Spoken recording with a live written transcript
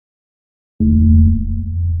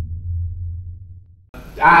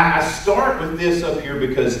I start with this up here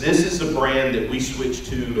because this is a brand that we switched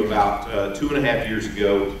to about 2.5 years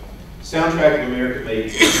ago. Soundtrack of America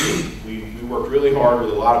made Tennessee. We worked really hard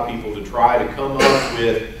with a lot of people to try to come up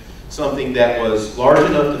with something that was large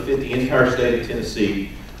enough to fit the entire state of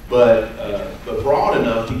Tennessee, but broad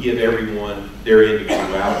enough to give everyone their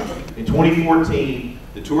individuality. In 2014,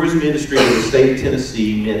 the tourism industry in the state of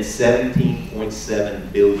Tennessee meant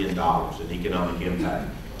 $17.7 billion in economic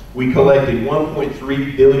impact. We collected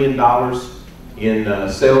 $1.3 billion in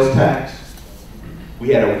sales tax. We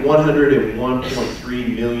had a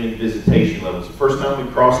 101.3 million visitation levels. The first time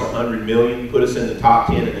we crossed 100 million, put us in the top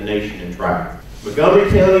 10 in the nation in travel. Montgomery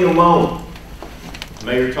County alone, the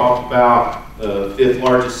mayor talked about the 5th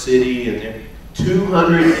largest city, and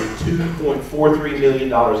 $202.43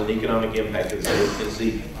 million in economic impact in the state of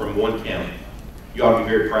Tennessee from one county. You ought to be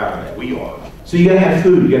very proud of that. We are. So you got to have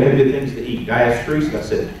food. You got to have good things to eat. I asked Teresa, I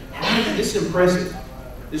said, this is impressive.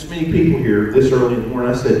 This many people here this early in the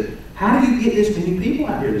morning. I said, how do you get this many people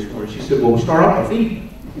out here this morning? She said, well, we start off by feeding.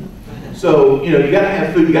 So, you know, you got to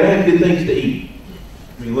have food. You got to have good things to eat.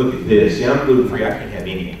 I mean, look at this. See, I'm gluten-free. I can't have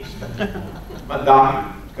any of this. My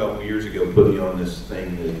doctor a couple of years ago put me on this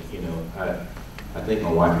thing that, you know, I think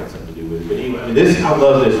my wife had something to do with it. But anyway, I mean, this, I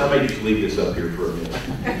love this. I may just leave this up here for a minute.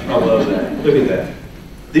 I love that. Look at that.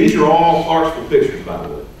 These are all Clarksville pictures, by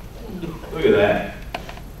the way. Look at that.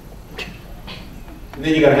 And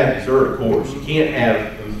then you got to have dessert, of course. You can't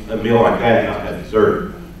have a meal like that and not have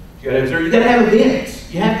dessert. You got to have dessert. You got to have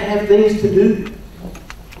events. You have to have things to do.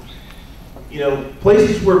 You know,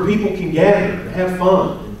 places where people can gather and have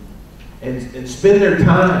fun and spend their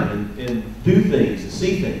time and do things and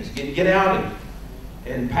see things. Get out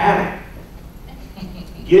and paddle.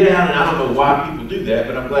 Get out, and I don't know why people do that,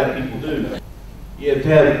 but I'm glad people do. You have to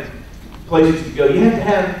have places to go. You have to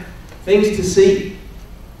have things to see.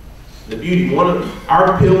 The beauty, one of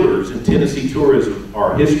our pillars in Tennessee tourism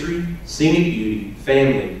are history, scenic beauty,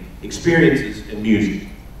 family, experiences, and music.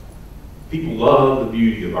 People love the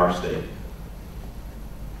beauty of our state.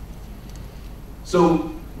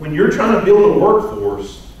 So when you're trying to build a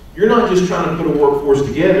workforce, you're not just trying to put a workforce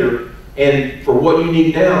together and for what you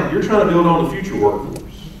need now, you're trying to build on the future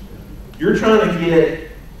workforce. You're trying to get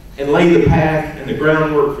and lay the path and the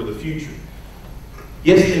groundwork for the future.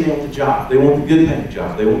 Yes, they want the job. They want the good paying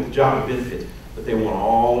job. They want the job with benefits. But they want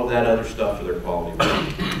all of that other stuff for their quality of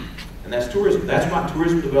life. And that's tourism. That's why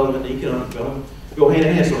tourism development and economic development go hand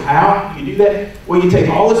in hand. So how do you do that? Well, you take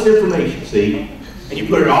all this information, see, and you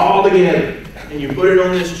put it all together. And you put it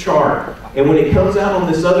on this chart. And when it comes out on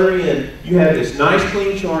this other end, you have this nice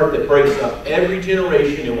clean chart that breaks up every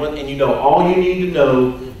generation in one, and you know all you need to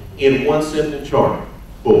know in one simple chart.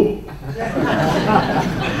 Boom. The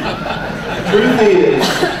truth is,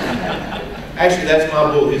 actually that's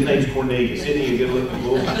my bull. His name's Cornelius. Isn't he a good looking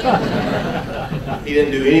bull? He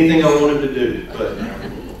didn't do anything I wanted him to do. But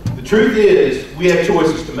the truth is, we have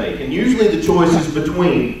choices to make. And usually the choice is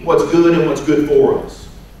between what's good and what's good for us.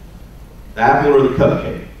 The apple or the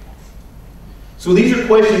cupcake. So these are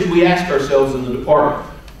questions we ask ourselves in the department.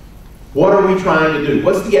 What are we trying to do?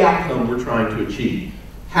 What's the outcome we're trying to achieve?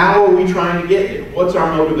 How are we trying to get there? What's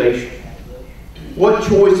our motivation? What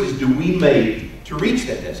choices do we make to reach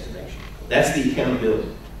that destination? That's the accountability.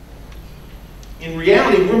 In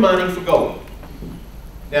reality, we're mining for gold.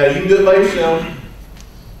 Now, you can do it by yourself.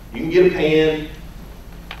 You can get a pan.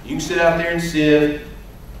 You can sit out there and sift,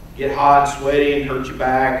 get hot, sweaty, and hurt your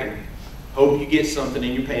back, and hope you get something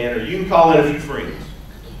in your pan, or you can call in a few friends.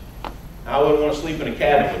 I wouldn't want to sleep in a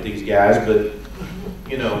cabin with these guys, but,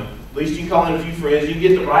 you know, at least you can call in a few friends. You can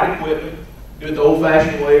get the right equipment, do it the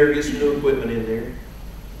old-fashioned way, or get some new equipment in there.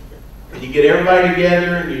 And you get everybody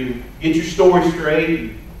together, and you get your story straight,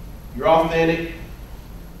 and you're authentic,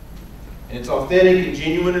 and it's authentic and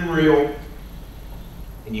genuine and real,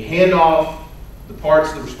 and you hand off the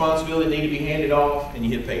parts of the responsibility that need to be handed off, and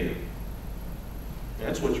you hit pay dirt.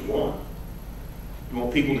 That's what you want. You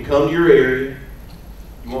want people to come to your area.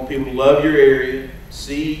 You want people to love your area,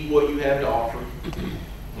 see what you have to offer. You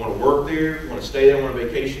want to work there, you want to stay there, want to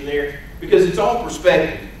vacation there. Because it's all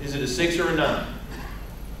perspective. Is it a 6 or a 9?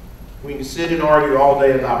 We can sit and argue all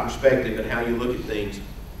day about perspective and how you look at things,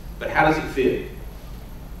 but how does it fit?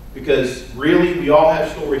 Because really, we all have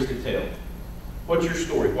stories to tell. What's your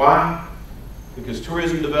story? Why? Because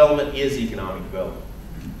tourism development is economic development.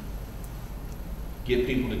 Get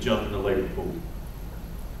people to jump in the labor pool.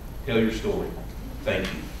 Tell your story. Thank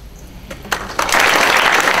you.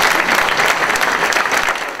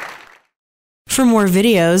 For more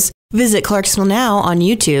videos, visit Clarksville Now on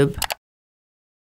YouTube.